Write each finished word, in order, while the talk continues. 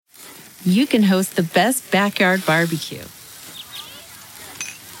you can host the best backyard barbecue.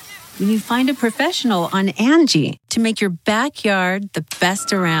 When you find a professional on Angie to make your backyard the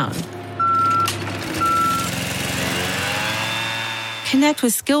best around. Connect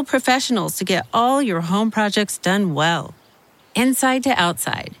with skilled professionals to get all your home projects done well. Inside to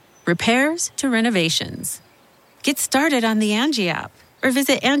outside, repairs to renovations. Get started on the Angie app or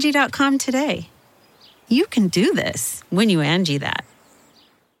visit Angie.com today. You can do this when you Angie that.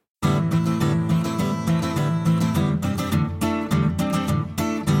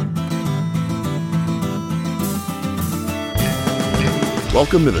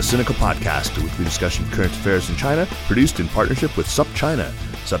 Welcome to the Sinica Podcast, a weekly discussion of current affairs in China, produced in partnership with SupChina.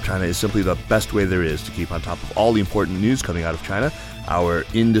 SupChina is simply the best way there is to keep on top of all the important news coming out of China. Our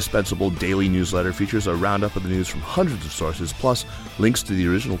indispensable daily newsletter features a roundup of the news from hundreds of sources, plus links to the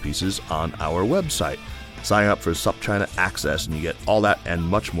original pieces on our website. Sign up for SupChina Access and you get all that and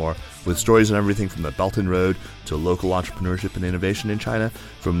much more, with stories on everything from the Belt and Road to local entrepreneurship and innovation in China,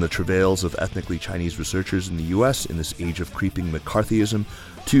 from the travails of ethnically Chinese researchers in the U.S. in this age of creeping McCarthyism,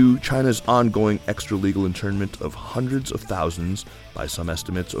 to China's ongoing extra-legal internment of hundreds of thousands, by some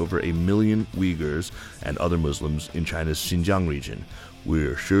estimates over 1 million Uyghurs and other Muslims in China's Xinjiang region.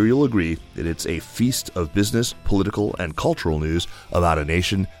 We're sure you'll agree that it's a feast of business, political, and cultural news about a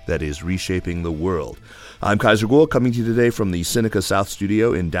nation that is reshaping the world. I'm Kaiser Kuo, coming to you today from the Sinica South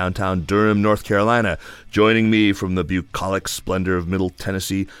Studio in downtown Durham, North Carolina. Joining me from the bucolic splendor of Middle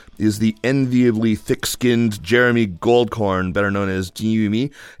Tennessee is the enviably thick-skinned Jeremy Goldkorn, better known as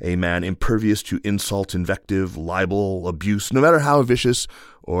Jimmy, a man impervious to insult, invective, libel, abuse, no matter how vicious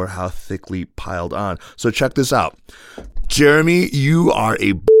or how thickly piled on. So check this out. Jeremy, you are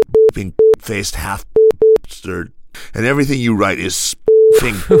a faced half-stirred, and everything you write is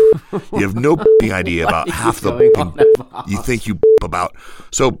you have no idea about half the you think you about.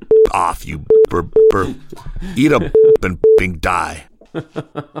 So off, you eat a and die.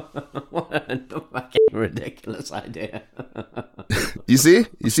 What a fucking ridiculous idea. You see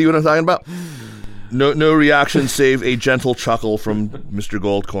what I'm talking about? No reaction save a gentle chuckle from Mr.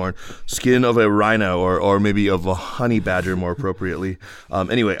 Goldkorn. Skin of a rhino, or maybe of a honey badger, more appropriately.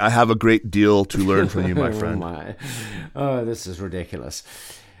 Anyway, I have a great deal to learn from you, my friend. Oh, this is ridiculous.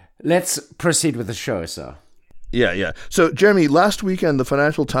 Let's proceed with the show, sir. Yeah. So, Jeremy, last weekend, the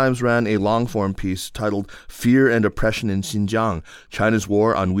Financial Times ran a long-form piece titled Fear and Oppression in Xinjiang, China's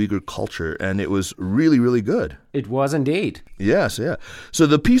War on Uyghur Culture, and it was really, really good. It was indeed. Yes, yeah. So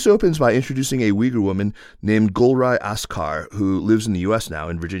the piece opens by introducing a Uyghur woman named Gulrai Askar, who lives in the U.S. now,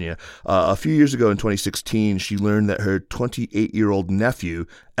 in Virginia. A few years ago in 2016, she learned that her 28-year-old nephew,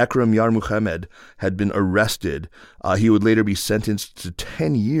 Ekram Yarmuhamed, had been arrested. He would later be sentenced to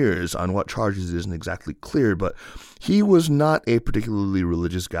 10 years on what charges isn't exactly clear, but he was not a particularly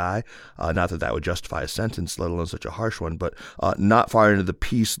religious guy. Not that that would justify a sentence, let alone such a harsh one, but not far into the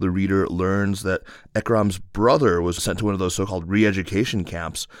piece, the reader learns that Ekram's brother was sent to one of those so-called re-education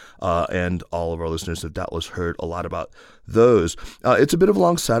camps, and all of our listeners have doubtless heard a lot about those. It's a bit of a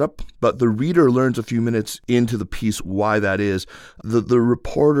long setup, but the reader learns a few minutes into the piece why that is. The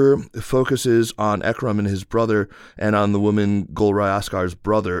reporter focuses on Ekram and his brother, and on the woman Gulrai Askar's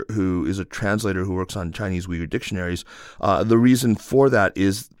brother, who is a translator who works on Chinese Uyghur dictionaries. The reason for that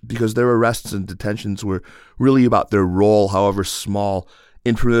is because their arrests and detentions were really about their role, however small,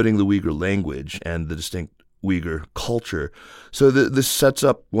 in promoting the Uyghur language and the distinct Uyghur culture. So this sets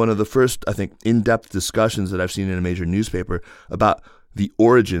up one of the first, I think, in-depth discussions that I've seen in a major newspaper about the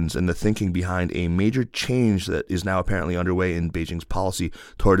origins and the thinking behind a major change that is now apparently underway in Beijing's policy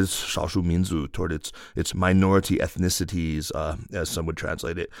toward its 少数民族, toward its minority ethnicities, as some would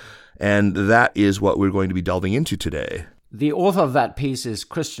translate it. And that is what we're going to be delving into today. The author of that piece is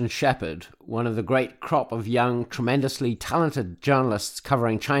Christian Shepherd, one of the great crop of young, tremendously talented journalists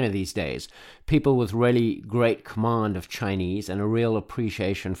covering China these days. People with really great command of Chinese and a real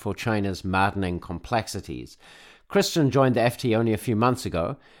appreciation for China's maddening complexities. Christian joined the FT only a few months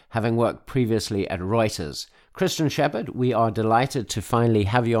ago, having worked previously at Reuters. Christian Shepherd, we are delighted to finally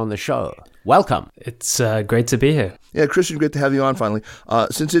have you on the show. Welcome. It's great to be here. Yeah, Christian, great to have you on finally.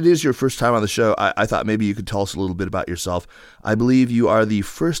 Since it is your first time on the show, I thought maybe you could tell us a little bit about yourself. I believe you are the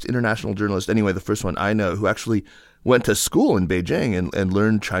first international journalist, anyway, the first one I know, who actually went to school in Beijing and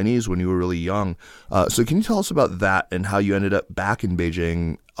learned Chinese when you were really young. So can you tell us about that and how you ended up back in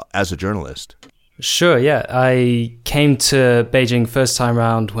Beijing as a journalist? Sure, yeah. I came to Beijing first time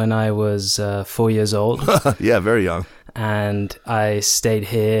around when I was 4 years old. Yeah, very young. And I stayed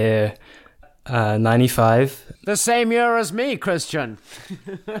here 95. The same year as me, Christian.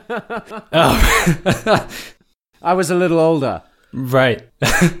 Oh. I was a little older. Right.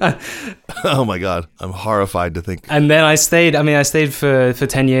 Oh my God, I'm horrified to think. And then I stayed for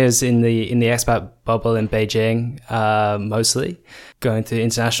 10 years in the expat bubble in Beijing, mostly going to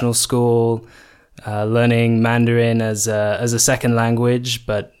international school, learning Mandarin as a second language,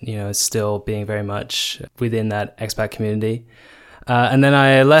 but still being very much within that expat community. And then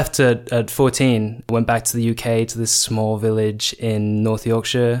I left at 14, went back to the UK, to this small village in North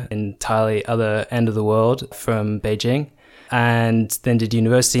Yorkshire, entirely other end of the world from Beijing, and then did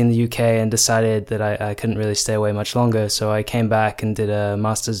university in the UK and decided that I couldn't really stay away much longer. So I came back and did a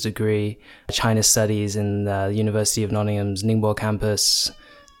master's degree, China Studies in the University of Nottingham's Ningbo campus,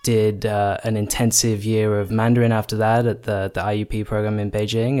 did an intensive year of Mandarin after that at the IUP program in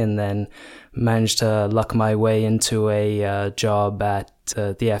Beijing, and then managed to luck my way into a job at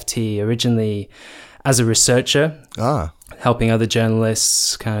the FT, originally as a researcher, helping other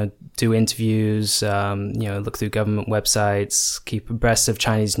journalists kind of do interviews, look through government websites, keep abreast of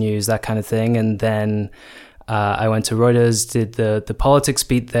Chinese news, that kind of thing. And then I went to Reuters, did the politics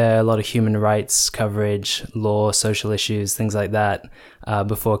beat there, a lot of human rights coverage, law, social issues, things like that,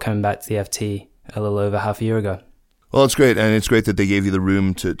 before coming back to the FT a little over half a year ago. Well, it's great, and it's great that they gave you the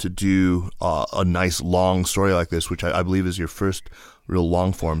room to do a nice long story like this, which I believe is your first real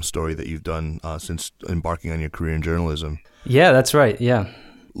long-form story that you've done since embarking on your career in journalism. Yeah, that's right, yeah.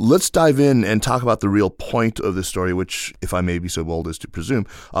 Let's dive in and talk about the real point of this story, which, if I may be so bold as to presume,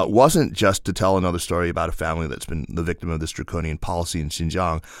 wasn't just to tell another story about a family that's been the victim of this draconian policy in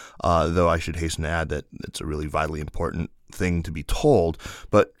Xinjiang, though I should hasten to add that it's a really vitally important thing to be told,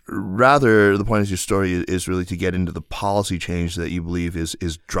 but rather the point of your story is really to get into the policy change that you believe is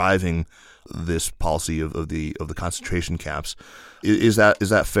driving this policy of the concentration camps. Is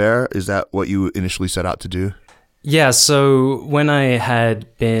that fair? Is that what you initially set out to do? Yeah, so when I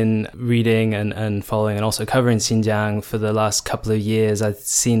had been reading and following and also covering Xinjiang for the last couple of years, I'd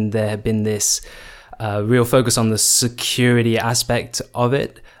seen there had been this real focus on the security aspect of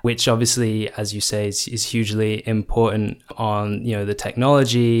it, which obviously, as you say, is hugely important on the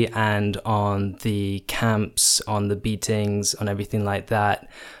technology and on the camps, on the beatings, on everything like that.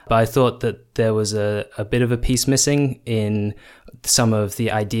 But I thought that there was a bit of a piece missing in some of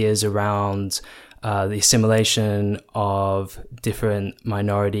the ideas around the assimilation of different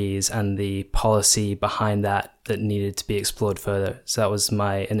minorities and the policy behind that needed to be explored further. So that was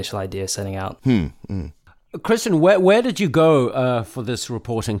my initial idea setting out. Christian, where did you go for this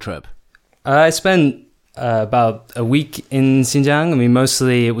reporting trip? I spent about a week in Xinjiang. I mean,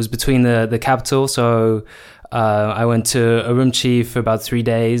 mostly it was between the capital. So I went to Urumqi for about 3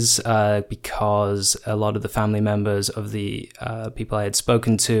 days because a lot of the family members of the people I had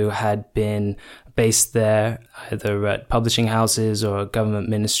spoken to had been based there, either at publishing houses or government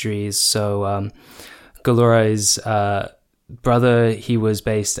ministries. So Galurai's brother, he was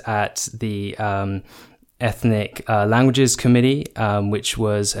based at the Ethnic Languages Committee, which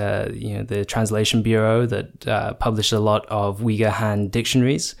was the translation bureau that published a lot of Uyghur Han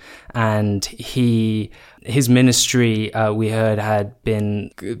dictionaries, and his ministry, we heard, had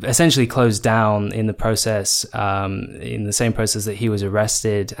been essentially closed down in the process, in the same process that he was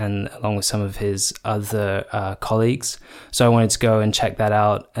arrested, and along with some of his other colleagues. So I wanted to go and check that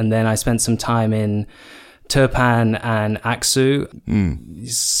out, and then I spent some time in Turpan and Aksu,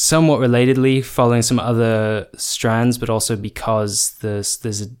 somewhat relatedly, following some other strands, but also because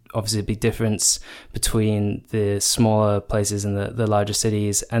there's obviously a big difference between the smaller places and the larger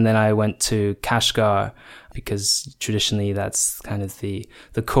cities. And then I went to Kashgar because traditionally that's kind of the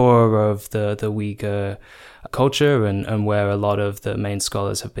core of the Uyghur culture and where a lot of the main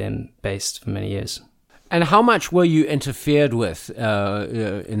scholars have been based for many years. And how much were you interfered with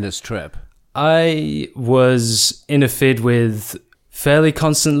in this trip? I was interfered with fairly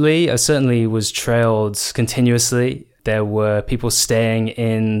constantly. I certainly was trailed continuously. There were people staying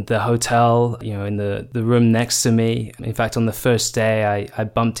in the hotel, in the room next to me. In fact, on the first day, I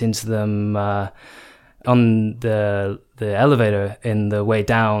bumped into them on the elevator in the way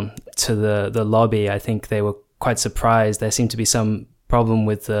down to the lobby. I think they were quite surprised. There seemed to be some problem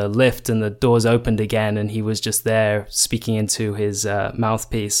with the lift, and the doors opened again, and he was just there speaking into his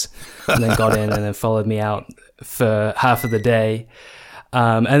mouthpiece, and then got in and then followed me out for half of the day.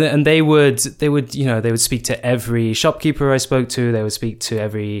 And they would speak to every shopkeeper I spoke to. They would speak to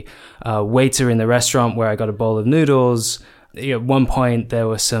every waiter in the restaurant where I got a bowl of noodles. At one point, there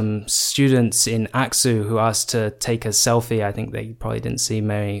were some students in Aksu who asked to take a selfie. I think they probably didn't see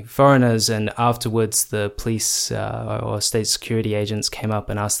many foreigners. And afterwards, the police or state security agents came up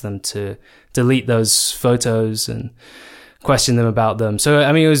and asked them to delete those photos. And question them about them. So,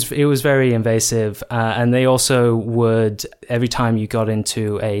 I mean, it was very invasive. And they also would, every time you got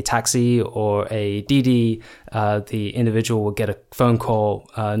into a taxi or a Didi, the individual would get a phone call,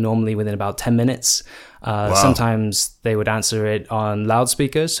 normally within about 10 minutes. Wow. Sometimes they would answer it on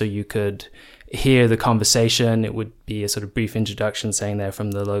loudspeaker, so you could hear the conversation. It would be a sort of brief introduction saying they're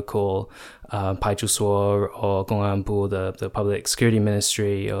from the local Paichusuo or Gong'anbu, the public security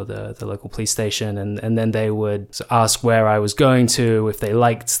ministry, or the local police station. And then they would ask where I was going to. If they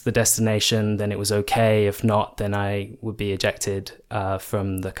liked the destination, then it was okay. If not, then I would be ejected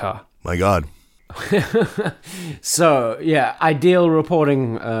from the car. My God. So, yeah, ideal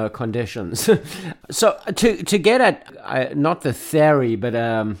reporting conditions. So to get at not the theory, but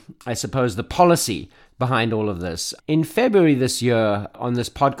I suppose the policy behind all of this, in February this year on this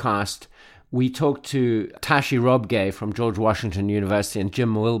podcast, we talked to Tashi Robgay from George Washington University and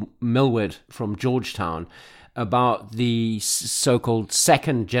Jim Millward from Georgetown about the so-called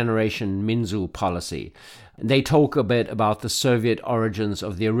second generation Minzu policy. They talk a bit about the Soviet origins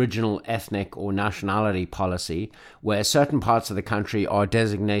of the original ethnic or nationality policy, where certain parts of the country are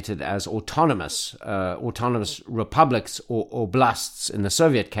designated as autonomous republics or oblasts in the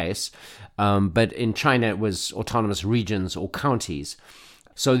Soviet case, but in China it was autonomous regions or counties.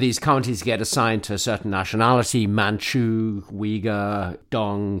 So these counties get assigned to a certain nationality: Manchu, Uyghur,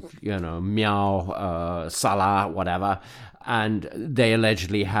 Dong, Miao, Salah, whatever. And they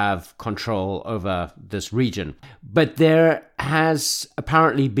allegedly have control over this region. But there has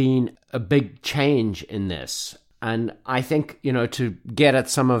apparently been a big change in this. And I think, to get at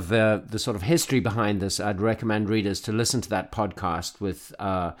some of the sort of history behind this, I'd recommend readers to listen to that podcast with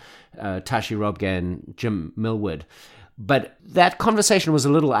Tashi Robgay and Jim Millward. But that conversation was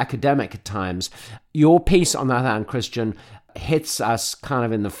a little academic at times. Your piece, on the other hand, Christian, hits us kind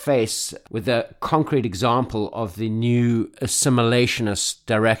of in the face with a concrete example of the new assimilationist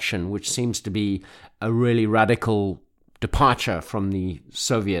direction, which seems to be a really radical departure from the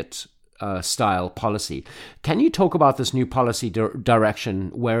Soviet style policy. Can you talk about this new policy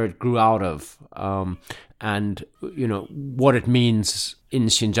direction, where it grew out of, and what it means in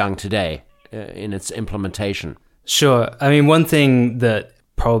Xinjiang today in its implementation? Sure. I mean, one thing that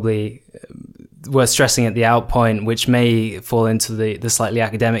probably worth stressing at the outpoint, which may fall into the slightly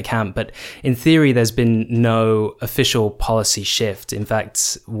academic camp, but in theory, there's been no official policy shift. In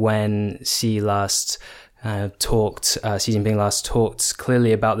fact, when Xi Jinping last talked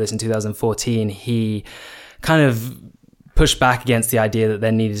clearly about this in 2014, he kind of pushed back against the idea that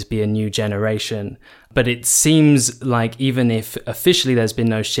there needed to be a new generation. But it seems like even if officially there's been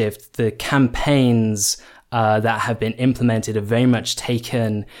no shift, the campaigns that have been implemented are very much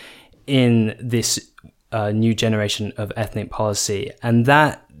taken in this new generation of ethnic policy. And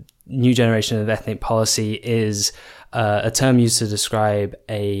that new generation of ethnic policy is a term used to describe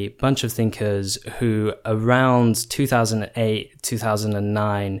a bunch of thinkers who around 2008,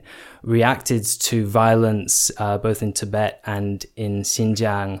 2009 reacted to violence both in Tibet and in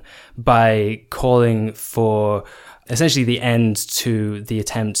Xinjiang by calling for essentially the end to the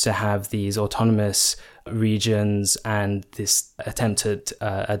attempt to have these autonomous regions and this attempt at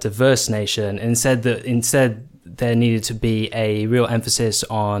a diverse nation. Instead there needed to be a real emphasis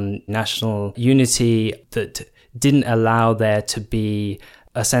on national unity that didn't allow there to be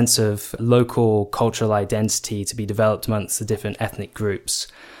a sense of local cultural identity to be developed amongst the different ethnic groups.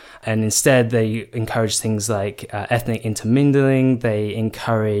 And instead, they encouraged things like ethnic intermingling. They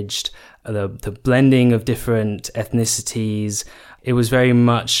encouraged the blending of different ethnicities. It was very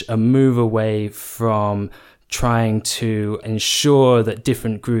much a move away from trying to ensure that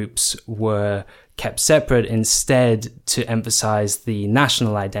different groups were kept separate, instead to emphasize the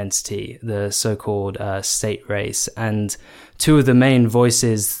national identity, the so-called state race. And two of the main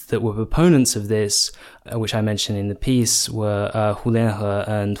voices that were proponents of this, which I mentioned in the piece, were Hu Lianhe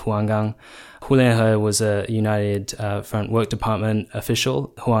and Huang Gang. Hu Lianhe was a United Front Work Department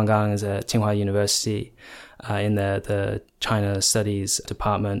official. Huang Gang is at Tsinghua University in the China Studies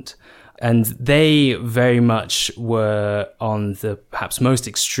Department. And they very much were on the perhaps most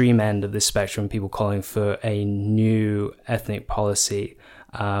extreme end of this spectrum, people calling for a new ethnic policy.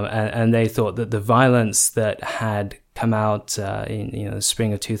 And they thought that the violence that had come out in the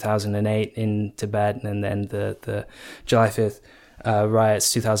spring of 2008 in Tibet, and then the July 5th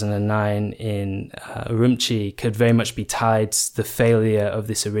riots 2009 in Urumqi, could very much be tied to the failure of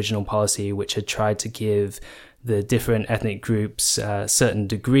this original policy, which had tried to give the different ethnic groups a certain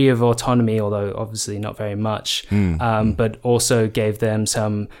degree of autonomy, although obviously not very much, but also gave them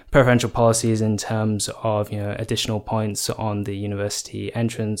some preferential policies in terms of additional points on the university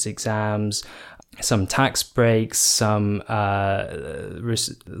entrance exams, some tax breaks, some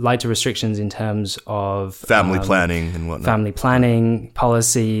lighter restrictions in terms of family planning and whatnot. Family planning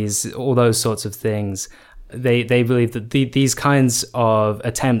policies, all those sorts of things. They believe that these kinds of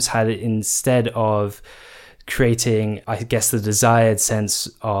attempts had, instead of creating, I guess, the desired sense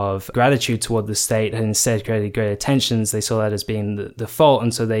of gratitude toward the state, and instead created greater tensions. They saw that as being the fault,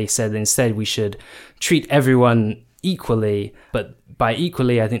 and so they said instead we should treat everyone equally. But by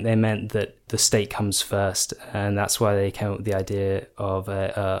equally, I think they meant that the state comes first, and that's why they came up with the idea of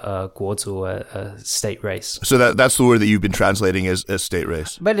a guozu, a state race. So that's the word that you've been translating as state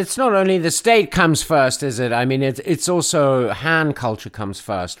race. But it's not only the state comes first, is it? I mean, it's also Han culture comes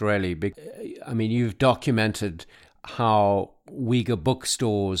first, really. I mean, you've documented how Uyghur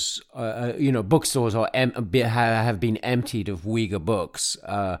bookstores, bookstores have been emptied of Uyghur books.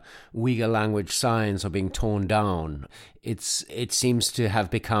 Uyghur language signs are being torn down. It seems to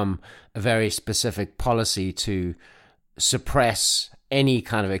have become a very specific policy to suppress any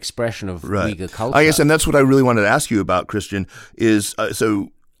kind of expression of Uyghur culture. I guess, and that's what I really wanted to ask you about, Christian, is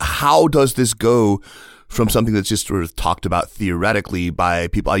so how does this go from something that's just sort of talked about theoretically by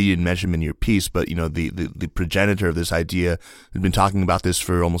people? You didn't mention them in your piece, but the progenitor of this idea had been talking about this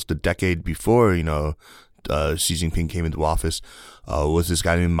for almost a decade before Xi Jinping came into office. Was this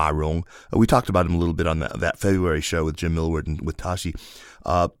guy named Ma Rong? We talked about him a little bit on that February show with Jim Millward and with Tashi.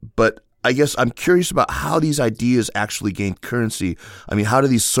 But I guess I'm curious about how these ideas actually gained currency. I mean, how do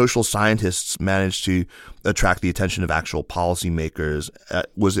these social scientists manage to attract the attention of actual policymakers?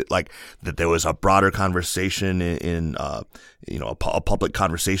 Was it like that there was a broader conversation in a public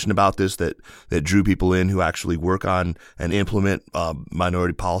conversation about this that drew people in who actually work on and implement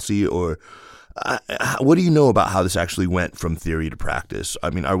minority policy? Or what do you know about how this actually went from theory to practice? I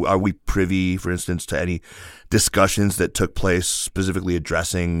mean, are we privy, for instance, to any discussions that took place specifically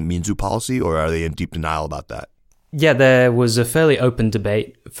addressing Minzu policy, or are they in deep denial about that? Yeah, there was a fairly open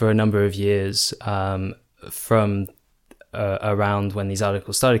debate for a number of years from around when these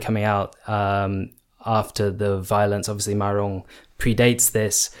articles started coming out after the violence. Obviously, Ma Rong predates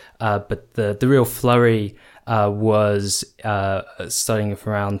this, but the real flurry was starting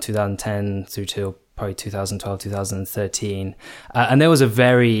from around 2010 through to probably 2012, 2013. And there was a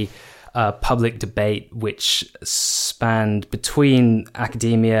very public debate which spanned between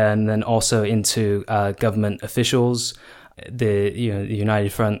academia and then also into government officials. The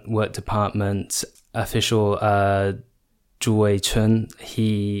United Front Work Department official Zhu Weichun,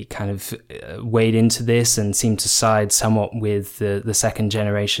 he kind of weighed into this and seemed to side somewhat with the second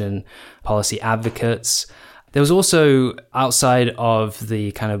generation policy advocates. There was also, outside of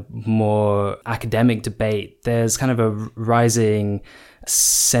the kind of more academic debate, there's kind of a rising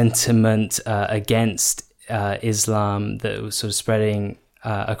sentiment against Islam that was sort of spreading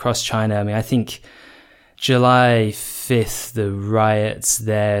across China. I mean, I think July 5th, the riots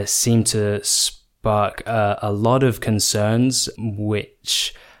there seemed to spark a lot of concerns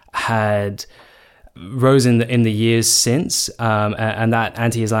which had rose in the years since, and that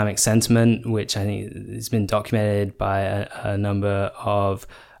anti-Islamic sentiment, which I think has been documented by a number of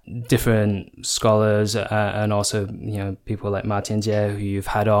different scholars and also people like Ma Tianjie, who you've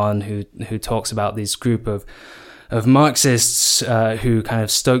had on, who talks about this group of Marxists who kind of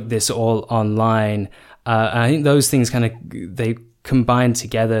stoked this all online. And I think those things they combined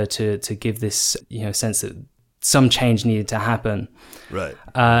together to give this sense that some change needed to happen. Right.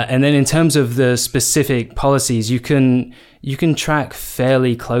 And then in terms of the specific policies, you can track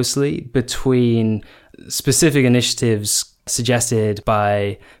fairly closely between specific initiatives suggested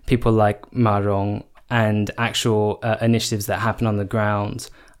by people like Ma Rong and actual initiatives that happen on the ground.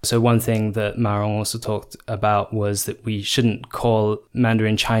 So one thing that Ma Rong also talked about was that we shouldn't call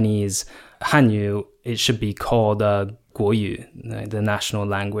Mandarin Chinese Hanyu, it should be called Guoyu, the national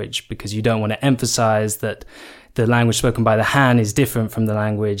language, because you don't want to emphasize that the language spoken by the Han is different from the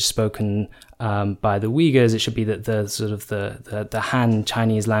language spoken by the Uyghurs. It should be that the Han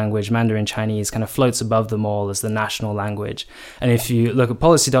Chinese language, Mandarin Chinese, kind of floats above them all as the national language. And if you look at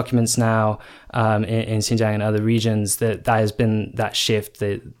policy documents now in Xinjiang and other regions, that has been that shift.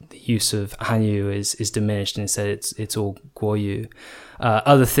 The use of Hanyu is diminished, and instead it's all Guoyu.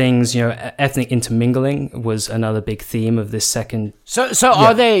 Other things, ethnic intermingling was another big theme of this second. So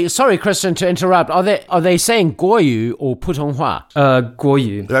are they? Sorry, Christian, to interrupt. Are they saying Guoyu or Putonghua?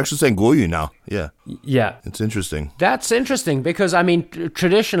 Guoyu. They're actually saying Guoyu now. Yeah. Yeah. It's interesting. That's interesting because I mean,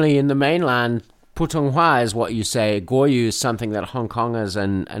 traditionally in the mainland, Putonghua is what you say. Guoyu is something that Hong Kongers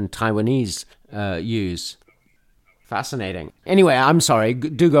and Taiwanese use. Fascinating. Anyway, I'm sorry.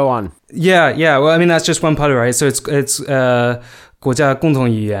 Do go on. Yeah. Well, I mean, that's just one part of it, right? So it's 国家共同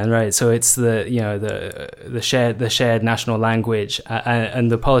语言, right? So it's the shared national language, and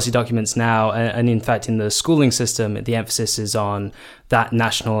the policy documents now, and in fact in the schooling system, the emphasis is on that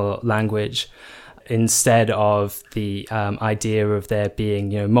national language instead of the idea of there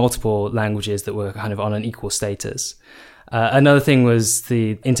being multiple languages that were kind of on an equal status. Another thing was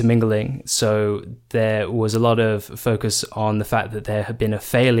the intermingling. So there was a lot of focus on the fact that there had been a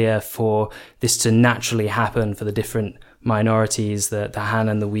failure for this to naturally happen for the different minorities, the Han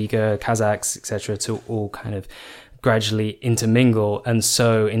and the Uyghur, Kazakhs, etc., to all kind of gradually intermingle. And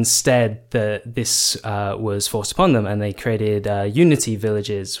so instead, this was forced upon them, and they created unity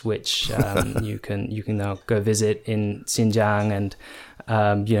villages, which you can now go visit in Xinjiang, and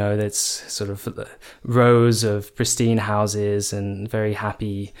that's sort of rows of pristine houses and very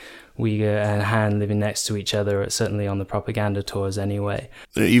happy Uyghur and Han living next to each other, certainly on the propaganda tours anyway.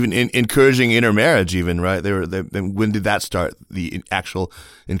 Even encouraging intermarriage, even, right? When did that start, the actual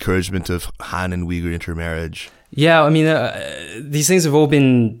encouragement of Han and Uyghur intermarriage? Yeah, I mean, these things have all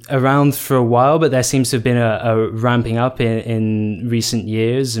been around for a while, but there seems to have been a ramping up in recent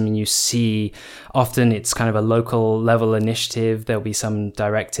years. I mean, you see often it's kind of a local level initiative. There'll be some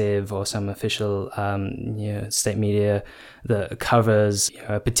directive or some official state media that covers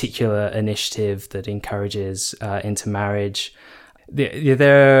a particular initiative that encourages intermarriage.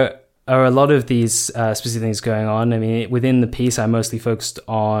 There are a lot of these specific things going on. I mean, within the piece, I mostly focused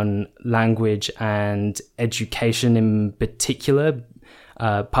on language and education in particular,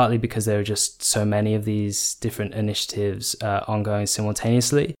 partly because there are just so many of these different initiatives ongoing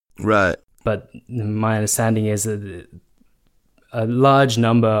simultaneously. Right. But my understanding is that a large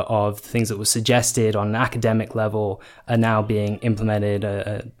number of things that were suggested on an academic level are now being implemented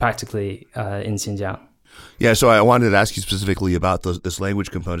practically in Xinjiang. Yeah, so I wanted to ask you specifically about this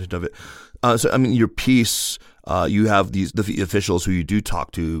language component of it. So, I mean, your piece, you have the officials who you do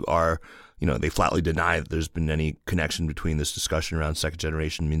talk to are, they flatly deny that there's been any connection between this discussion around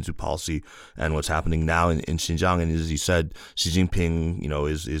second-generation Minzu policy and what's happening now in Xinjiang. And as you said, Xi Jinping,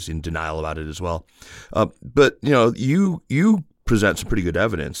 is in denial about it as well. But, you present some pretty good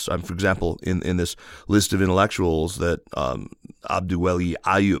evidence. For example, in this list of intellectuals that Abdulweli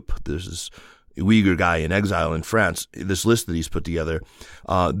Ayub, there's this Uyghur guy in exile in France, this list that he's put together,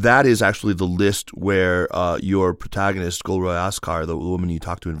 that is actually the list where your protagonist, Golroy Askar, the woman you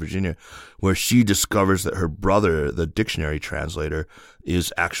talked to in Virginia, where she discovers that her brother, the dictionary translator,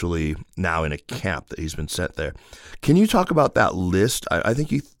 is actually now in a camp, that he's been sent there. Can you talk about that list? I think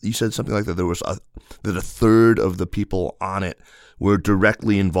you said something like that there was that a third of the people on it were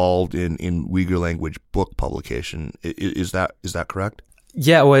directly involved in Uyghur language book publication. Is that correct?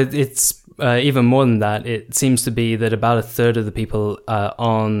 Yeah, well, it's even more than that. It seems to be that about a third of the people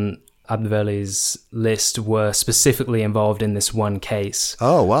on Abdulweli's list were specifically involved in this one case.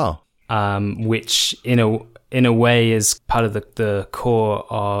 Oh, wow. Which in a way is part of the core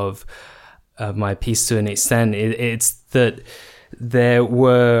of my piece to an extent. It's that there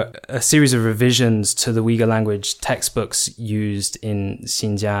were a series of revisions to the Uyghur language textbooks used in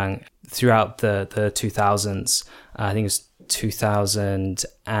Xinjiang throughout the 2000s. I think it was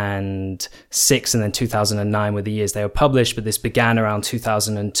 2006 and then 2009 were the years they were published, but this began around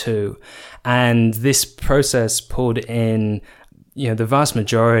 2002. And this process pulled in the vast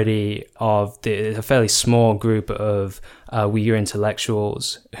majority of a fairly small group of Uyghur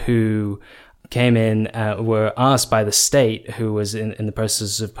intellectuals who came in, were asked by the state, who was in the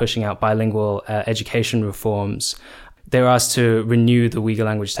process of pushing out bilingual education reforms. They were asked to renew the Uyghur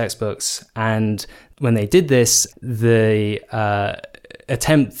language textbooks. And when they did this, the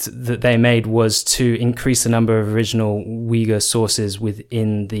attempt that they made was to increase the number of original Uyghur sources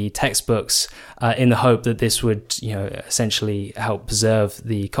within the textbooks in the hope that this would, essentially help preserve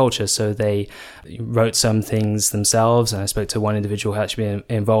the culture. So they wrote some things themselves. And I spoke to one individual who had actually been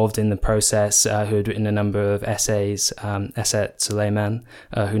involved in the process, who had written a number of essays, Esset Suleiman,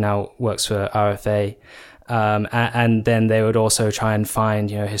 who now works for RFA. And then they would also try and find,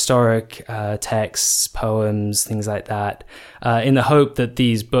 historic texts, poems, things like that, in the hope that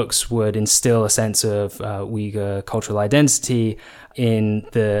these books would instill a sense of Uyghur cultural identity in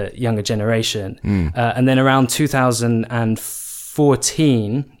the younger generation. And then around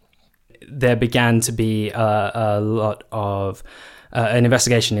 2014, there began to be a lot of an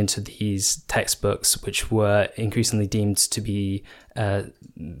investigation into these textbooks, which were increasingly deemed to be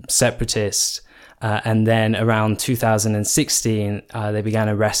separatist. And then around 2016, they began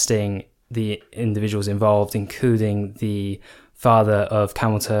arresting the individuals involved, including the father of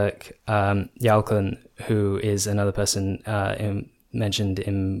Kamalturk Yalkun, who is another person mentioned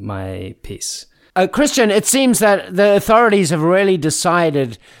in my piece. Christian, it seems that the authorities have really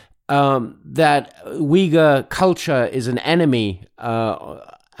decided that Uyghur culture is an enemy,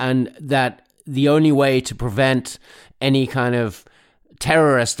 and that the only way to prevent any kind of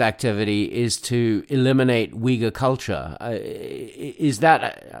terrorist activity is to eliminate Uyghur culture. Is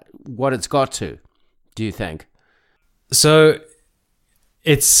that what it's got to, do you think? So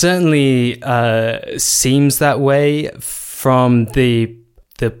it certainly seems that way from the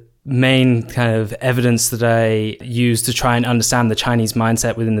main kind of evidence that I use to try and understand the Chinese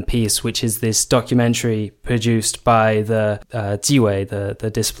mindset within the piece, which is this documentary produced by the Jiwei,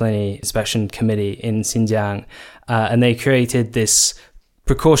 the Disciplinary Inspection Committee in Xinjiang. And they created this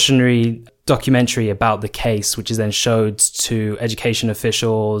precautionary documentary about the case, which is then showed to education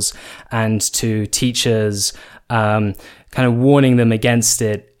officials and to teachers, kind of warning them against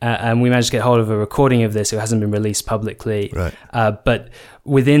it. And we managed to get hold of a recording of this. It hasn't been released publicly. Right. But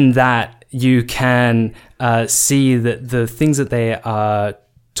within that, you can see that the things that they are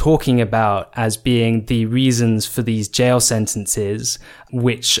talking about as being the reasons for these jail sentences,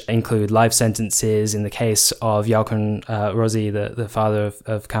 which include life sentences. In the case of Yalkun Rozi, the father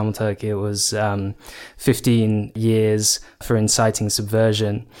of Kamalturk, it was 15 years for inciting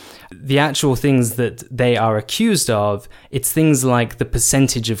subversion. The actual things that they are accused of, it's things like the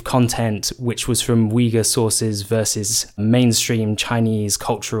percentage of content which was from Uyghur sources versus mainstream Chinese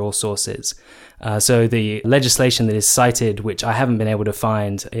cultural sources. So the legislation that is cited, which I haven't been able to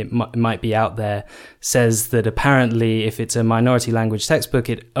find, it might be out there, says that apparently if it's a minority language textbook,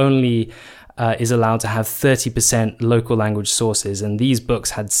 it only is allowed to have 30% local language sources, and these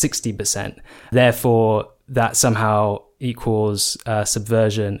books had 60%. Therefore, that somehow equals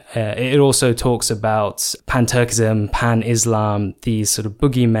subversion. It also talks about pan-Turkism, pan-Islam, these sort of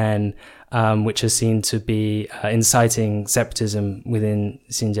boogeymen, which are seen to be inciting separatism within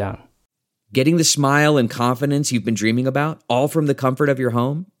Xinjiang. Getting the smile and confidence you've been dreaming about, all from the comfort of your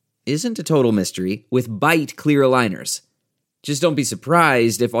home, isn't a total mystery with Byte clear aligners. Just don't be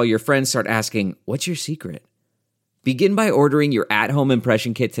surprised if all your friends start asking, what's your secret? Begin by ordering your at-home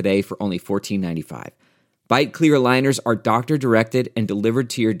impression kit today for only $14.95. Byte clear aligners are doctor-directed and delivered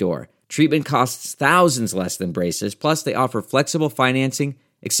to your door. Treatment costs thousands less than braces, plus they offer flexible financing,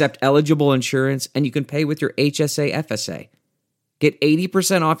 accept eligible insurance, and you can pay with your HSA FSA. Get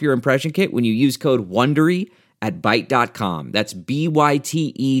 80% off your impression kit when you use code WONDERY at Byte.com. That's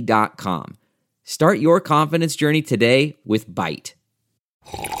BYTE.com. Start your confidence journey today with Byte.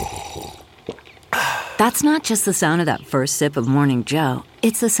 That's not just the sound of that first sip of Morning Joe.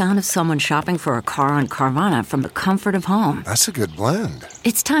 It's the sound of someone shopping for a car on Carvana from the comfort of home. That's a good blend.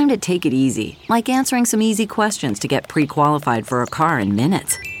 It's time to take it easy, like answering some easy questions to get pre-qualified for a car in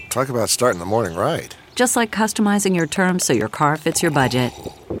minutes. Talk about starting the morning right. Just like customizing your terms so your car fits your budget.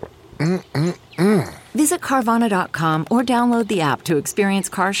 Visit Carvana.com or download the app to experience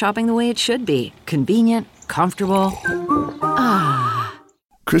car shopping the way it should be. Convenient, comfortable.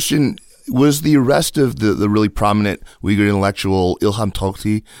 Christian, was the arrest of the really prominent Uyghur intellectual Ilham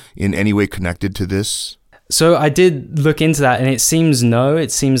Tohti in any way connected to this? So I did look into that, and it seems no.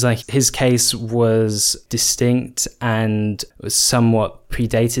 It seems like his case was distinct and somewhat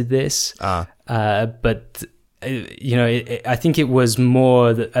predated this. But, you know, I think it was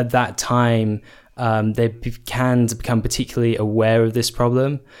more that at that time they began to become particularly aware of this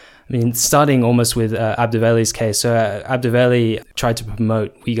problem. I mean, starting almost with Abdeveli's case. So Abdeveli tried to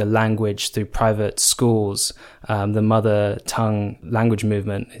promote Uyghur language through private schools. The mother tongue language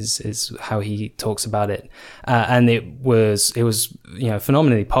movement is how he talks about it. And it was, you know,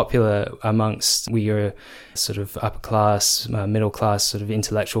 phenomenally popular amongst Uyghur sort of upper class, middle class sort of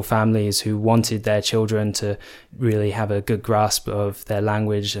intellectual families who wanted their children to really have a good grasp of their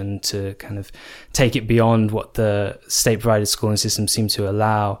language and to kind of take it beyond what the state-provided schooling system seemed to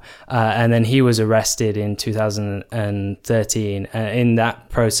allow. And then he was arrested in 2013. In that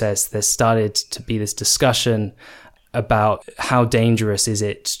process, there started to be this discussion about how dangerous is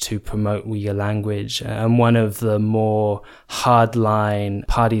it to promote Uyghur language. And one of the more hardline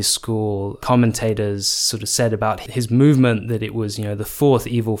party school commentators sort of said about his movement that it was, you know, the fourth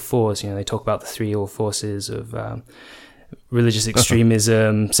evil force. You know, they talk about the three evil forces of religious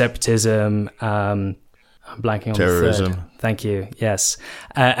extremism, separatism, I'm blanking on terrorism. The third. Thank you. Yes.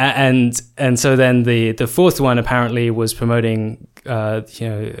 And so then the fourth one apparently was promoting, you know,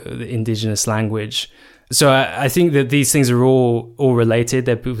 the indigenous language. So I think that these things are all related.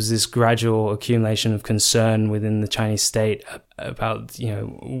 There was this gradual accumulation of concern within the Chinese state about, you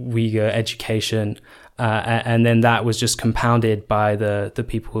know, Uyghur education. And then that was just compounded by the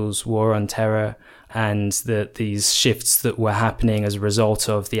People's War on Terror. and these shifts that were happening as a result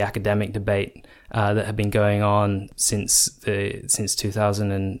of the academic debate that had been going on since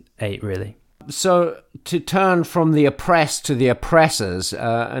 2008, really. So, to turn from the oppressed to the oppressors,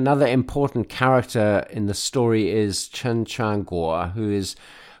 another important character in the story is Chen Changguo, who is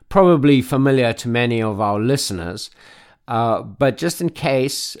probably familiar to many of our listeners. But just in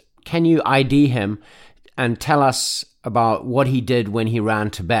case, can you ID him and tell us about what he did when he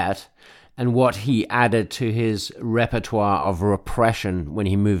ran Tibet and what he added to his repertoire of repression when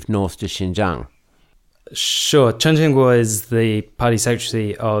he moved north to Xinjiang? Sure. Chen Changguo is the party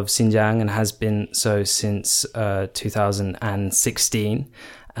secretary of Xinjiang and has been so since 2016.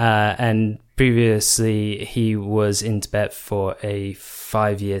 And previously, he was in Tibet for a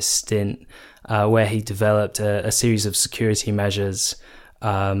 5-year stint where he developed a series of security measures.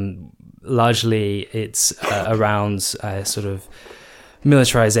 Largely, it's around sort of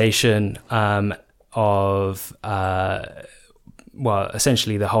militarization of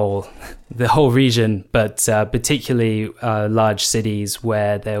essentially the whole region, but particularly large cities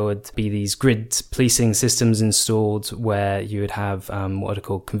where there would be these grid policing systems installed, where you would have what are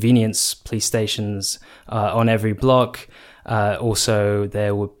called convenience police stations on every block. Also,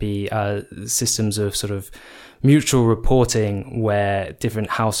 there would be systems of sort of mutual reporting where different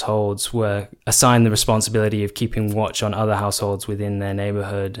households were assigned the responsibility of keeping watch on other households within their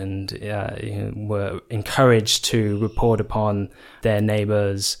neighborhood, and were encouraged to report upon their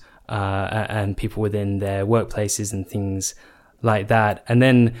neighbors and people within their workplaces and things like that. And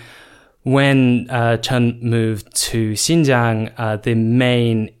then when Chen moved to Xinjiang, the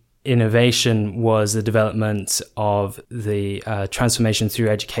main innovation was the development of the transformation through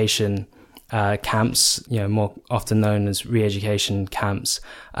education camps, more often known as re-education camps.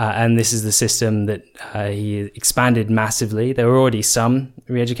 And this is the system that he expanded massively. There were already some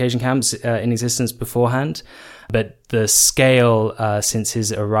re-education camps in existence beforehand, but the scale since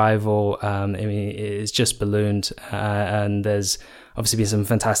his arrival, it's just ballooned. And there's obviously been some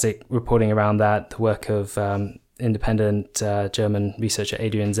fantastic reporting around that, the work of independent German researcher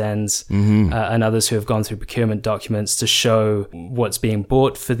Adrian Zenz and others who have gone through procurement documents to show what's being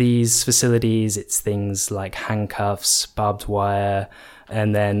bought for these facilities. It's things like handcuffs, barbed wire,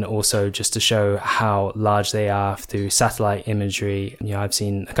 and then also just to show how large they are through satellite imagery. I've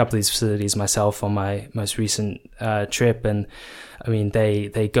seen a couple of these facilities myself on my most recent trip, and I mean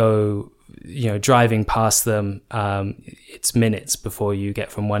they go, driving past them, it's minutes before you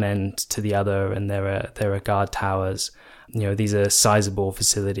get from one end to the other, and there are guard towers. These are sizable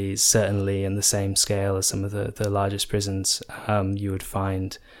facilities, certainly in the same scale as some of the largest prisons you would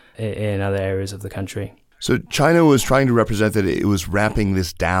find in other areas of the country. So China was trying to represent that it was ramping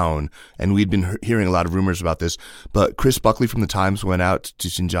this down, and we'd been hearing a lot of rumors about this. But Chris Buckley from The Times went out to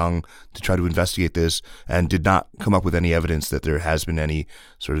Xinjiang to try to investigate this and did not come up with any evidence that there has been any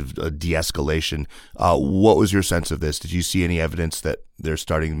sort of de-escalation. What was your sense of this? Did you see any evidence that they're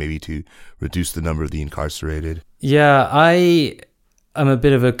starting maybe to reduce the number of the incarcerated? Yeah, I am a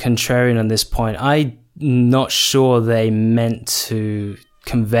bit of a contrarian on this point. I'm not sure they meant to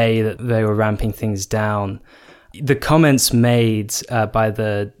convey that they were ramping things down. The comments made by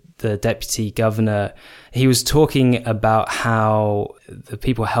the deputy governor, he was talking about how the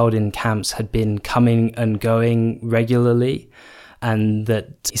people held in camps had been coming and going regularly, and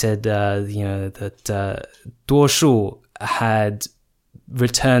that he said that 多数 had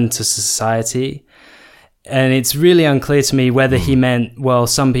returned to society. And it's really unclear to me whether he meant, well,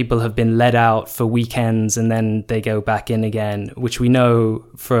 some people have been let out for weekends and then they go back in again, which we know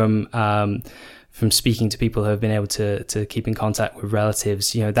from speaking to people who have been able to keep in contact with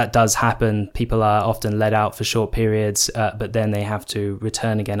relatives. That does happen. People are often let out for short periods, but then they have to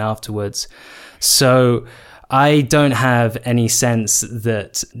return again afterwards. So I don't have any sense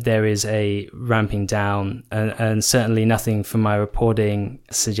that there is a ramping down, and certainly nothing from my reporting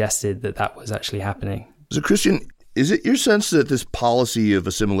suggested that was actually happening. So, Christian, is it your sense that this policy of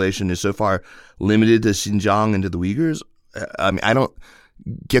assimilation is so far limited to Xinjiang and to the Uyghurs? I mean, I don't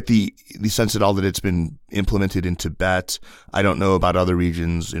get the sense at all that it's been implemented in Tibet. I don't know about other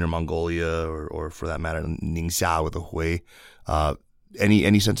regions, Inner Mongolia, or for that matter, Ningxia with the Hui.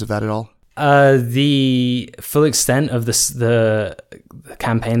 Any sense of that at all? The full extent of the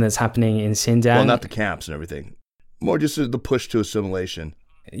campaign that's happening in Xinjiang. Well, not the camps and everything. More just the push to assimilation.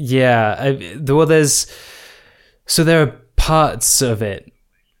 Yeah. There are parts of it,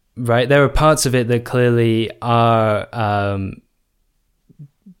 right? There are parts of it that clearly are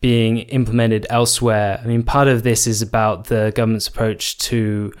being implemented elsewhere. I mean, part of this is about the government's approach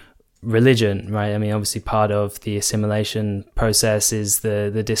to religion, right? I mean, obviously part of the assimilation process is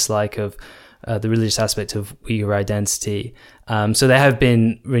the dislike of the religious aspect of Uyghur identity. So there have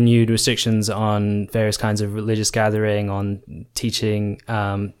been renewed restrictions on various kinds of religious gathering, on teaching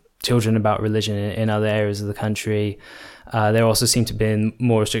children about religion in other areas of the country. There also seem to have been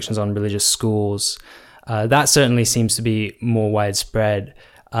more restrictions on religious schools. That certainly seems to be more widespread.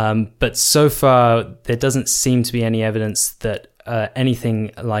 But so far, there doesn't seem to be any evidence that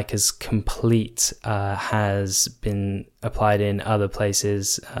anything like as complete has been applied in other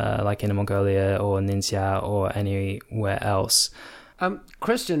places, like Inner Mongolia or Ningxia or anywhere else.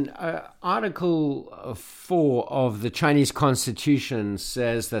 Christian, Article 4 of the Chinese Constitution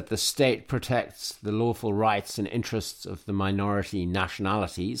says that the state protects the lawful rights and interests of the minority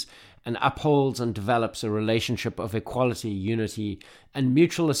nationalities and upholds and develops a relationship of equality, unity, and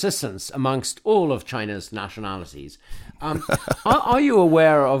mutual assistance amongst all of China's nationalities. Are you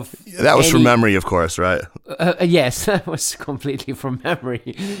aware of... That was from memory, of course, right? Yes, that was completely from memory,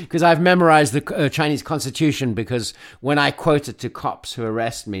 because I've memorized the Chinese Constitution, because when I quote it to cops who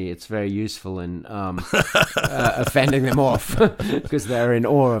arrest me, it's very useful in offending them off, because they're in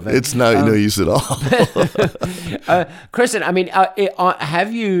awe of it. It's no use at all. Kristen, I mean,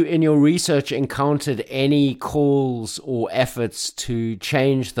 have you in your research encountered any calls or efforts to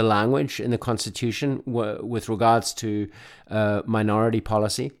change the language in the Constitution with regards to minority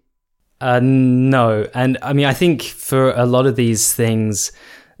policy? No. And I mean, I think for a lot of these things,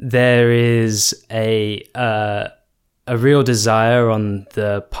 there is a real desire on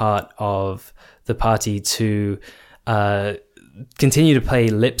the part of the party to continue to pay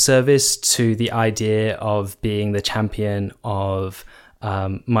lip service to the idea of being the champion of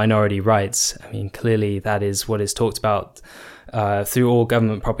minority rights. I mean, clearly that is what is talked about through all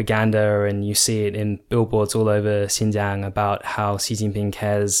government propaganda, and you see it in billboards all over Xinjiang about how Xi Jinping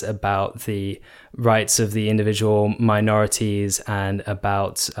cares about the rights of the individual minorities and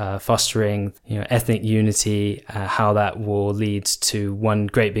about fostering, ethnic unity, how that will lead to one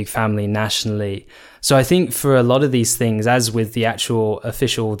great big family nationally. So I think for a lot of these things, as with the actual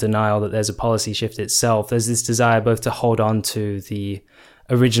official denial that there's a policy shift itself, there's this desire both to hold on to the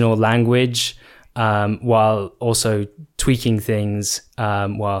original language while also tweaking things,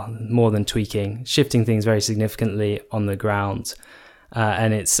 more than tweaking, shifting things very significantly on the ground.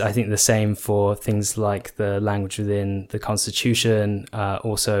 And it's, I think, the same for things like the language within the Constitution,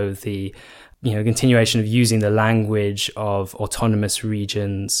 also the continuation of using the language of autonomous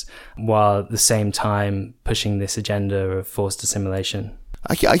regions, while at the same time pushing this agenda of forced assimilation.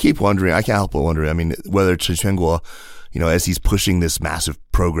 I keep wondering, I can't help but wonder, I mean, whether Chen Quanguo, as he's pushing this massive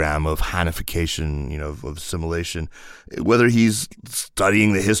program of Hanification, of assimilation, whether he's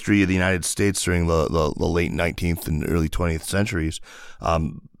studying the history of the United States during the late 19th and early 20th centuries,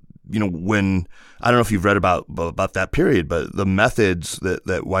 when, I don't know if you've read about that period, but the methods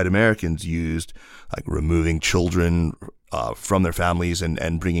that white Americans used, like removing children from their families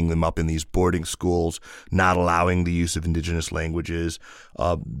and bringing them up in these boarding schools, not allowing the use of indigenous languages.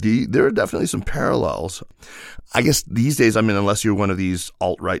 There are definitely some parallels. I guess these days, I mean, unless you're one of these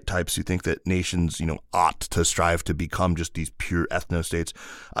alt-right types who think that nations, ought to strive to become just these pure ethno-states,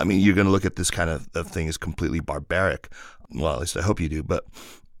 I mean, you're going to look at this kind of thing as completely barbaric. Well, at least I hope you do. But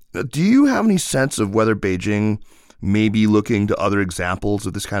do you have any sense of whether Beijing may be looking to other examples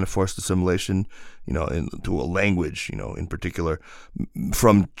of this kind of forced assimilation, into a language, in particular,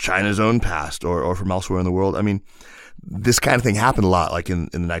 from China's own past or from elsewhere in the world? I mean, this kind of thing happened a lot, like in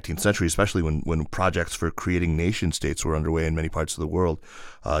the 19th century, especially when projects for creating nation states were underway in many parts of the world.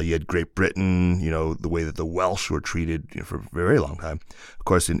 You had Great Britain, the way that the Welsh were treated for a very long time. Of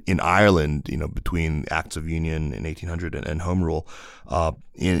course, in Ireland, between Acts of Union in 1800 and Home Rule.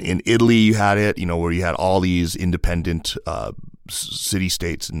 In Italy, you had it, where you had all these independent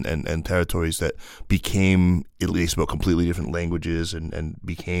city-states and territories that became Italy. They spoke completely different languages and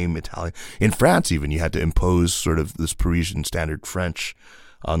became Italian. In France, even, you had to impose sort of this Parisian standard French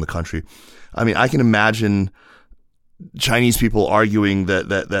on the country. I mean, I can imagine Chinese people arguing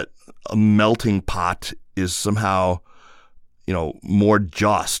that a melting pot is somehow, more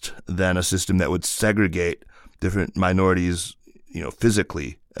just than a system that would segregate different minorities,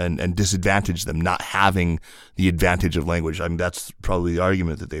 physically and disadvantage them, not having the advantage of language. I mean, that's probably the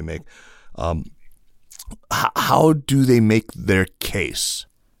argument that they make. How do they make their case?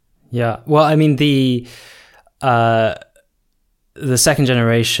 Yeah, well, I mean, the second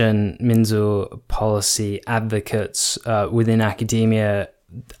generation Minzu policy advocates within academia,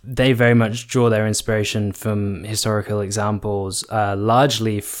 they very much draw their inspiration from historical examples,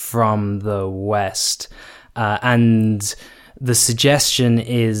 largely from the West. And the suggestion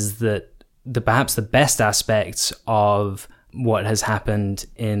is that perhaps the best aspect of what has happened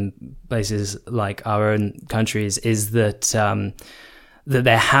in places like our own countries is that that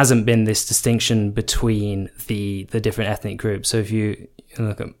there hasn't been this distinction between the different ethnic groups. So if you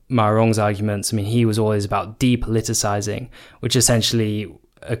look at Ma Rong's arguments, I mean, he was always about depoliticizing, which essentially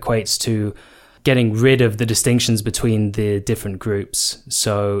equates to getting rid of the distinctions between the different groups.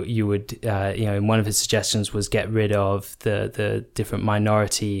 So you would, one of his suggestions was get rid of the different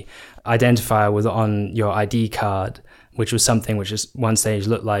minority identifier on your ID card, which was something which at one stage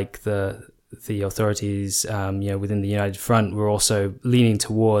looked like the authorities, within the United Front were also leaning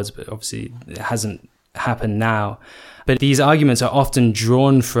towards, but obviously it hasn't happened now. But these arguments are often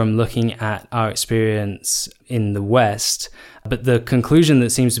drawn from looking at our experience in the West. But the conclusion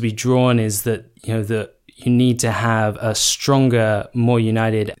that seems to be drawn is that, that you need to have a stronger, more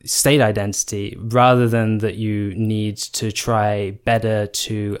united state identity rather than that you need to try better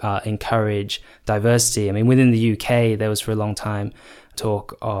to encourage diversity. I mean, within the UK, there was for a long time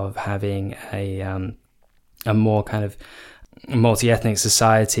talk of having a more kind of multi-ethnic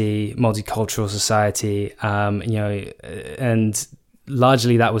society, multicultural society, and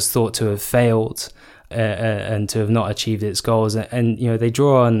largely that was thought to have failed and to have not achieved its goals. And they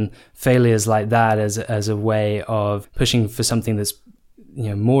draw on failures like that as a way of pushing for something that's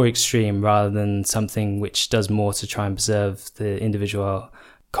more extreme rather than something which does more to try and preserve the individual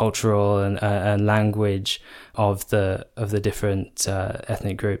cultural and language of the different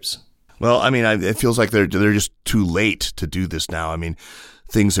ethnic groups. Well, I mean, it feels like they're just too late to do this now. I mean,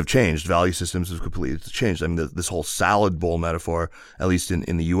 things have changed. Value systems have completely changed. I mean, this whole salad bowl metaphor, at least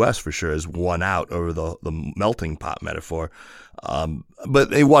in the U.S. for sure, has won out over the melting pot metaphor.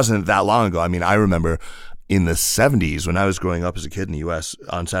 But it wasn't that long ago. I mean, I remember in the 70s when I was growing up as a kid in the U.S.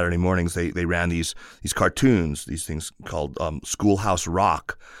 on Saturday mornings, they ran these cartoons, these things called Schoolhouse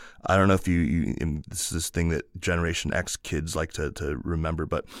Rock. I don't know if this is this thing that Generation X kids like to remember,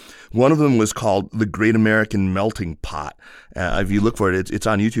 but one of them was called The Great American Melting Pot. If you look for it, it's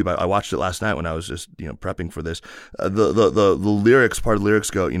on YouTube. I watched it last night when I was just prepping for this. The lyrics, part of the lyrics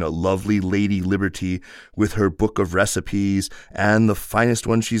go, lovely Lady Liberty with her book of recipes and the finest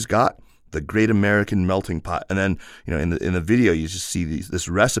one she's got, the Great American Melting Pot. And then, in the video, you just see this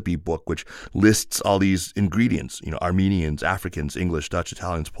recipe book, which lists all these ingredients, Armenians, Africans, English, Dutch,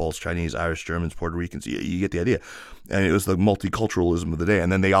 Italians, Poles, Chinese, Irish, Germans, Puerto Ricans. You get the idea. And it was the multiculturalism of the day.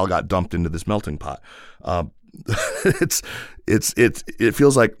 And then they all got dumped into this melting pot. It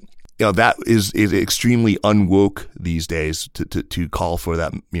feels like, that is extremely unwoke these days to call for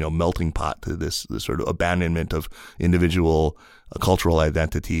that, melting pot, to this sort of abandonment of individual cultural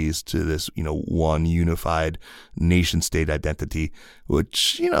identities to this, one unified nation state identity,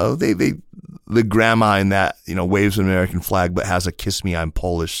 which, the grandma in that, waves an American flag, but has a "Kiss Me, I'm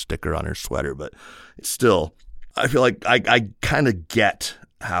Polish" sticker on her sweater. But it's still, I feel like I kind of get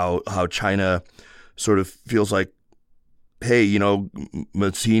how China sort of feels like, hey,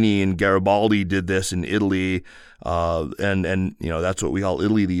 Mazzini and Garibaldi did this in Italy, and that's what we call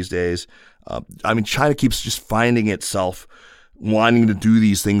Italy these days. I mean, China keeps just finding itself wanting to do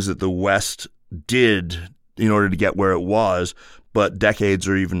these things that the West did in order to get where it was, but decades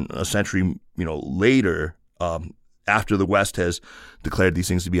or even a century, later, after the West has declared these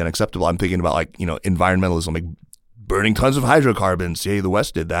things to be unacceptable. I'm thinking about environmentalism, like burning tons of hydrocarbons. Hey, the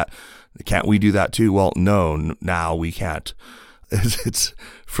West did that. Can't we do that too? Well, no, now we can't. It's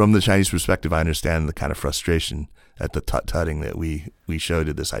from the Chinese perspective, I understand the kind of frustration at the tutting that we showed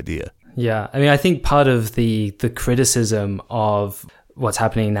to this idea. Yeah, I mean, I think part of the criticism of what's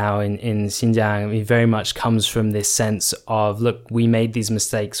happening now in Xinjiang, I mean, very much comes from this sense of, look, we made these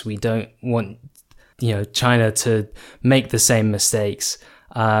mistakes. We don't want, China to make the same mistakes.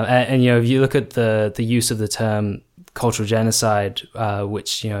 And if you look at the use of the term cultural genocide,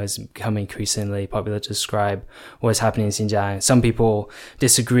 which has become increasingly popular to describe what is happening in Xinjiang. Some people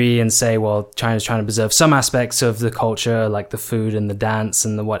disagree and say, well, China's trying to preserve some aspects of the culture, like the food and the dance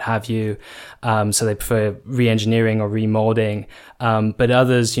and the what have you. So they prefer re-engineering or remolding. But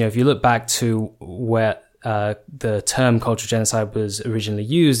others, if you look back to where the term cultural genocide was originally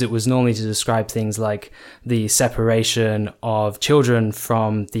used, it was normally to describe things like the separation of children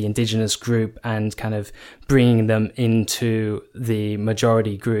from the indigenous group and kind of bringing them into the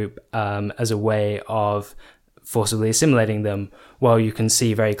majority group as a way of forcibly assimilating them. Well, you can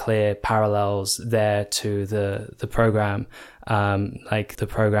see very clear parallels there to the program, like the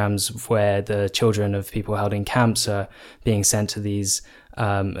programs where the children of people held in camps are being sent to these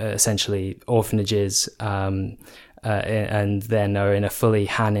essentially orphanages and then are in a fully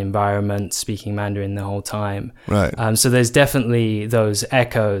Han environment, speaking Mandarin the whole time. Right. So there's definitely those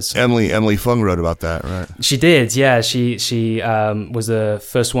echoes. Emily Feng wrote about that, right? She did, yeah. She was the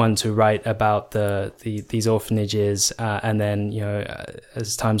first one to write about these orphanages, and then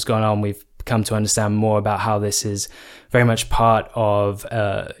as time's gone on, we've come to understand more about how this is very much part of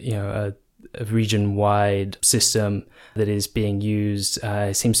a region-wide system that is being used.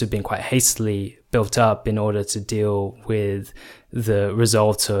 It seems to have been quite hastily built up in order to deal with the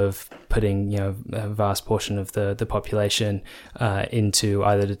result of putting a vast portion of the population into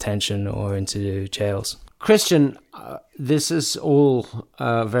either detention or into jails. Christian, this is all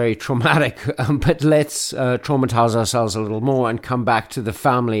very traumatic, but let's traumatize ourselves a little more and come back to the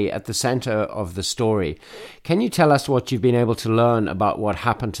family at the center of the story. Can you tell us what you've been able to learn about what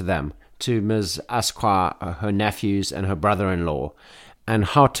happened to them, to Ms. Asqua, her nephews, and her brother-in-law, and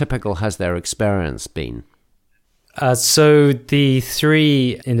how typical has their experience been? So the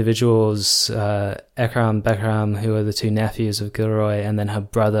three individuals, Ekram, Bekram, who are the two nephews of Gilroy, and then her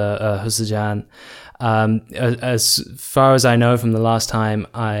brother, Husajan, as far as I know from the last time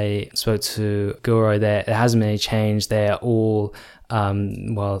I spoke to Gilroy, there hasn't been any change. They are all,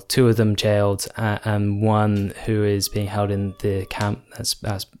 two of them jailed, and one who is being held in the camp, that's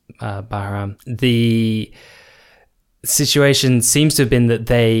Bahram. The situation seems to have been that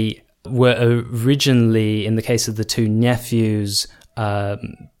they were originally, in the case of the two nephews,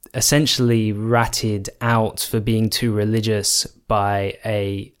 essentially ratted out for being too religious by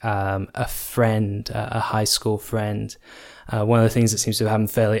a friend, a high school friend. One of the things that seems to have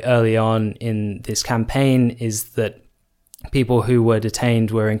happened fairly early on in this campaign is that people who were detained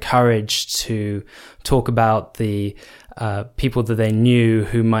were encouraged to talk about the people that they knew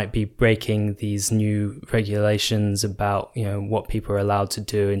who might be breaking these new regulations about, what people are allowed to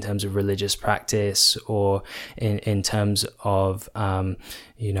do in terms of religious practice, or in terms of,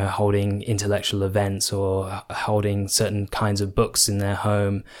 holding intellectual events or holding certain kinds of books in their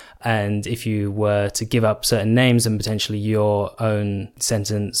home. And if you were to give up certain names, then potentially your own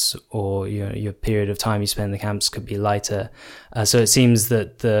sentence or your period of time you spend in the camps could be lighter. So it seems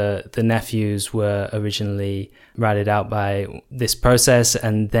that the nephews were originally ratted out by this process,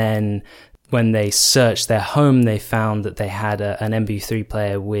 and then when they searched their home, they found that they had an MP3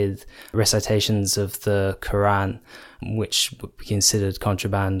 player with recitations of the Quran, which would be considered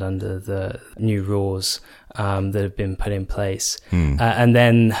contraband under the new rules that have been put in place. And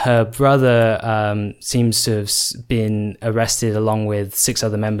then her brother seems to have been arrested along with 6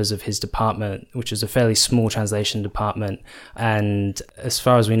 other members of his department, which is a fairly small translation department. And as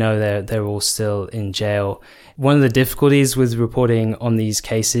far as we know, they're all still in jail. One of the difficulties with reporting on these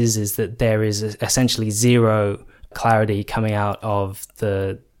cases is that there is essentially zero clarity coming out of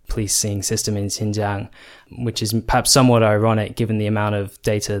the policing system in Xinjiang, which is perhaps somewhat ironic given the amount of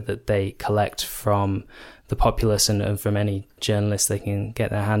data that they collect from the populace and from any journalists they can get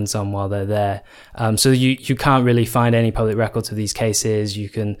their hands on while they're there. So you can't really find any public records of these cases. You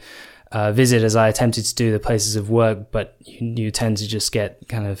can visit, as I attempted to do, the places of work, but you tend to just get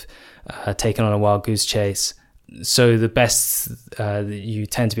kind of taken on a wild goose chase. So the best that you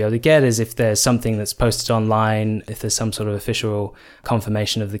tend to be able to get is if there's something that's posted online, if there's some sort of official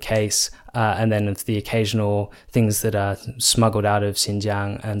confirmation of the case, and then of the occasional things that are smuggled out of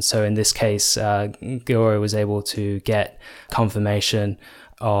Xinjiang. And so in this case, Gilroy was able to get confirmation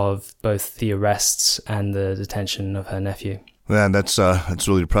of both the arrests and the detention of her nephew. Man, that's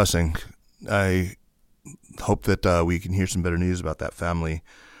really depressing. I hope that we can hear some better news about that family.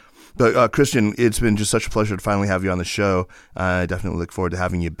 But Christian, it's been just such a pleasure to finally have you on the show. I definitely look forward to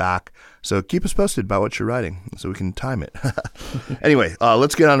having you back. So keep us posted about what you're writing so we can time it. Anyway,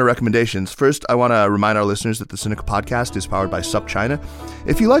 let's get on to recommendations. First, I want to remind our listeners that the Sinica podcast is powered by SupChina.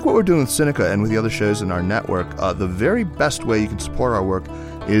 If you like what we're doing with Sinica and with the other shows in our network, the very best way you can support our work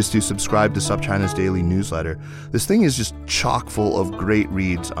is to subscribe to SupChina's daily newsletter. This thing is just chock full of great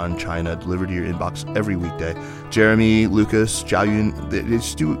reads on China delivered to your inbox every weekday. Jeremy, Lucas, Zhao Yun, they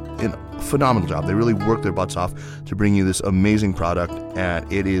just do a phenomenal job. They really work their butts off to bring you this amazing product,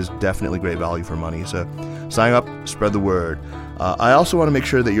 and it is definitely great value for money. So sign up, spread the word. I also want to make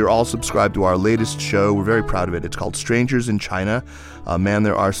sure that you're all subscribed to our latest show. We're very proud of it. It's called Strangers in China. Man,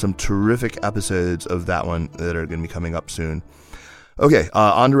 there are some terrific episodes of that one that are going to be coming up soon. Okay,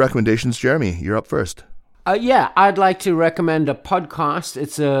 on to recommendations. Jeremy, you're up first. I'd like to recommend a podcast.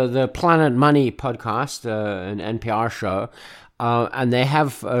 It's the Planet Money podcast, an NPR show. And they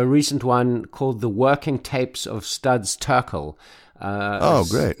have a recent one called The Working Tapes of Studs Terkel.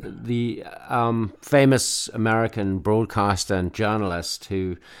 Great. The famous American broadcaster and journalist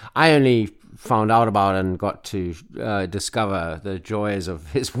who I only found out about and got to discover the joys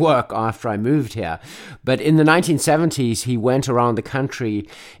of his work after I moved here. But in the 1970s, he went around the country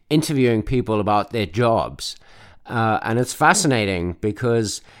interviewing people about their jobs. And it's fascinating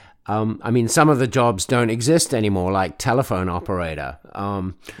because, some of the jobs don't exist anymore, like telephone operator.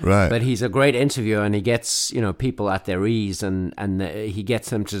 Right. But he's a great interviewer, and he gets, people at their ease, and he gets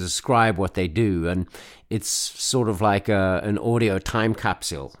them to describe what they do. And it's sort of like an audio time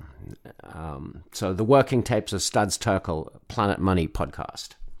capsule. So the working tapes of Studs Terkel, Planet Money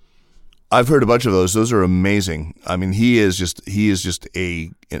podcast. I've heard a bunch of those. Those are amazing. I mean, he was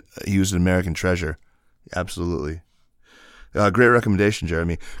an American treasure. Absolutely. Great recommendation,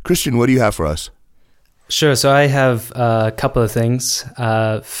 Jeremy. Christian, what do you have for us? Sure. So I have a couple of things.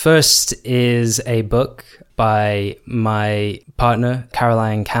 First is a book by my partner,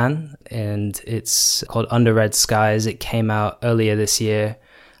 Caroline Can, and it's called Under Red Skies. It came out earlier this year.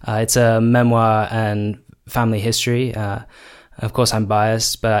 It's a memoir and family history. Of course, I'm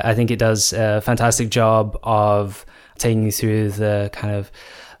biased, but I think it does a fantastic job of taking you through the kind of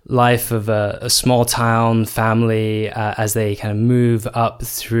life of a small town family as they kind of move up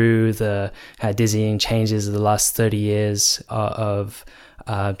through the dizzying changes of the last 30 years of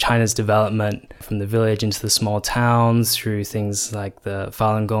China's development, from the village into the small towns, through things like the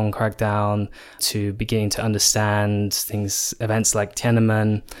Falun Gong crackdown, to beginning to understand events like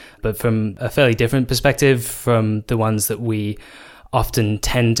Tiananmen, but from a fairly different perspective from the ones that we often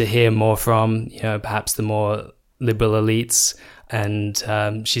tend to hear more from, perhaps the more liberal elites. And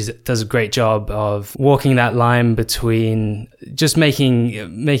she does a great job of walking that line between just making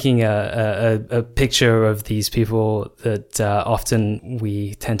a picture of these people that often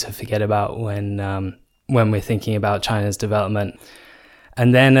we tend to forget about when we're thinking about China's development.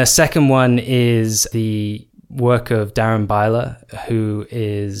 And then a second one is the work of Darren Byler, who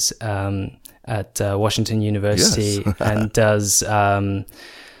is at Washington University. Yes. And does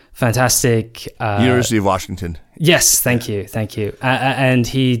fantastic... University of Washington. Yes, thank you. And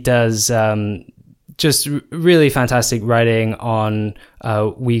he does just really fantastic writing on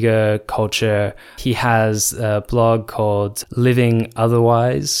Uyghur culture. He has a blog called Living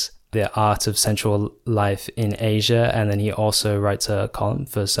Otherwise, The Art of Central Life in Asia, and then he also writes a column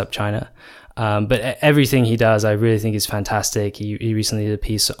for SupChina. But everything he does, I really think is fantastic. He recently did a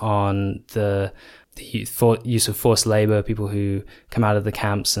piece on the use of forced labor, people who come out of the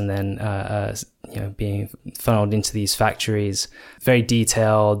camps and then being funneled into these factories. Very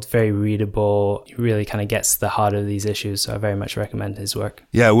detailed, very readable. He really kind of gets to the heart of these issues. So I very much recommend his work.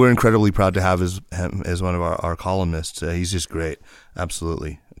 Yeah, we're incredibly proud to have him as one of our columnists. He's just great.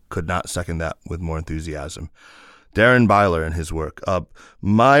 Absolutely. Could not second that with more enthusiasm. Darren Byler and his work.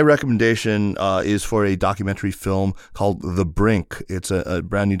 My recommendation is for a documentary film called The Brink. It's a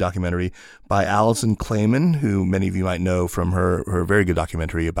brand new documentary by Alison Clayman, who many of you might know from her very good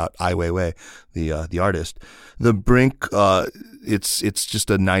documentary about Ai Weiwei, the artist. The Brink, it's just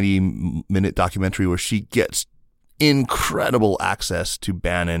a 90-minute documentary where she gets incredible access to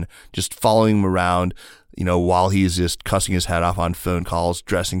Bannon, just following him around, while he's just cussing his head off on phone calls,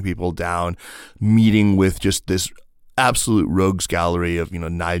 dressing people down, meeting with just this absolute rogues gallery of,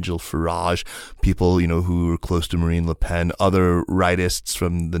 Nigel Farage, people, who were close to Marine Le Pen, other rightists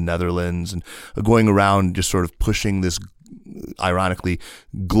from the Netherlands, and going around just sort of pushing this, ironically,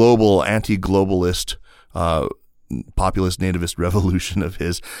 global, anti-globalist, populist nativist revolution of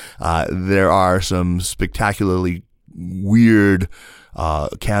his. There are some spectacularly weird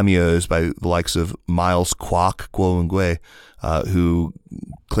cameos by the likes of Miles Kwok, Kuo Ngwe, who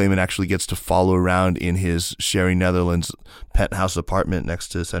Clayman actually gets to follow around in his Sherry Netherlands penthouse apartment next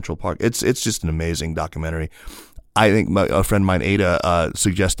to Central Park. It's just an amazing documentary. I think a friend of mine, Ada,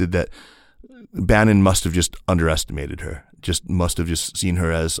 suggested that Bannon must have just underestimated her, must have just seen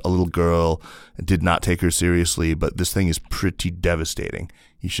her as a little girl, did not take her seriously, but this thing is pretty devastating.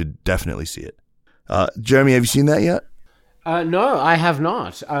 You should definitely see it. Jeremy, have you seen that yet? No, I have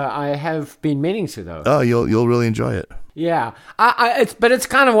not. I have been meaning to, though. Oh, you'll really enjoy it. Yeah, it's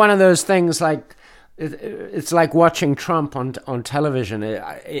kind of one of those things like it's like watching Trump on television.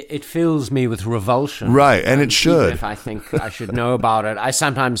 It fills me with revulsion. Right, and it should. Even if I think I should know about it,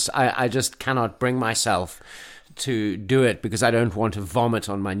 I just cannot bring myself to do it because I don't want to vomit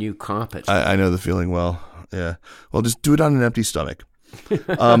on my new carpet. I know the feeling well. Yeah. Well, just do it on an empty stomach.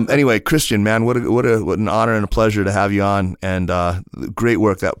 Anyway, Christian, man, what an honor and a pleasure to have you on, and great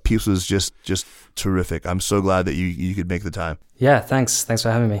work. That piece was just terrific. I'm so glad that you could make the time. Yeah, thanks for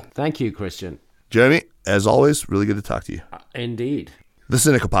having me. Thank you, Christian. Jeremy, as always, really good to talk to you. Indeed. The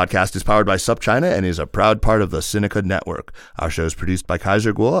Sinica Podcast is powered by SupChina and is a proud part of the Sinica Network. Our show is produced by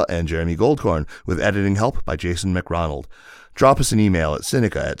Kaiser Guo and Jeremy Goldkorn, with editing help by Jason McRonald. Drop us an email at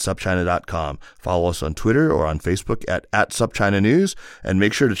sinica@supchina.com. Follow us on Twitter or on Facebook at SupChinaNews, and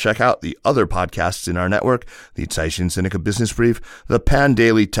make sure to check out the other podcasts in our network, the Caixin Sinica Business Brief, the Pan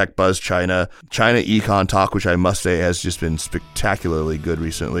Daily Tech Buzz China, China Econ Talk, which I must say has just been spectacularly good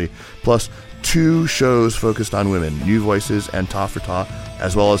recently, plus 2 shows focused on women, New Voices and Ta for Ta,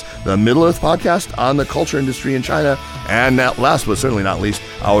 as well as the Middle Earth podcast on the culture industry in China, and last but certainly not least,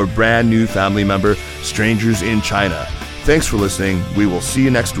 our brand new family member, Strangers in China. Thanks for listening. We will see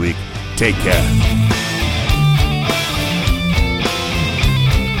you next week. Take care.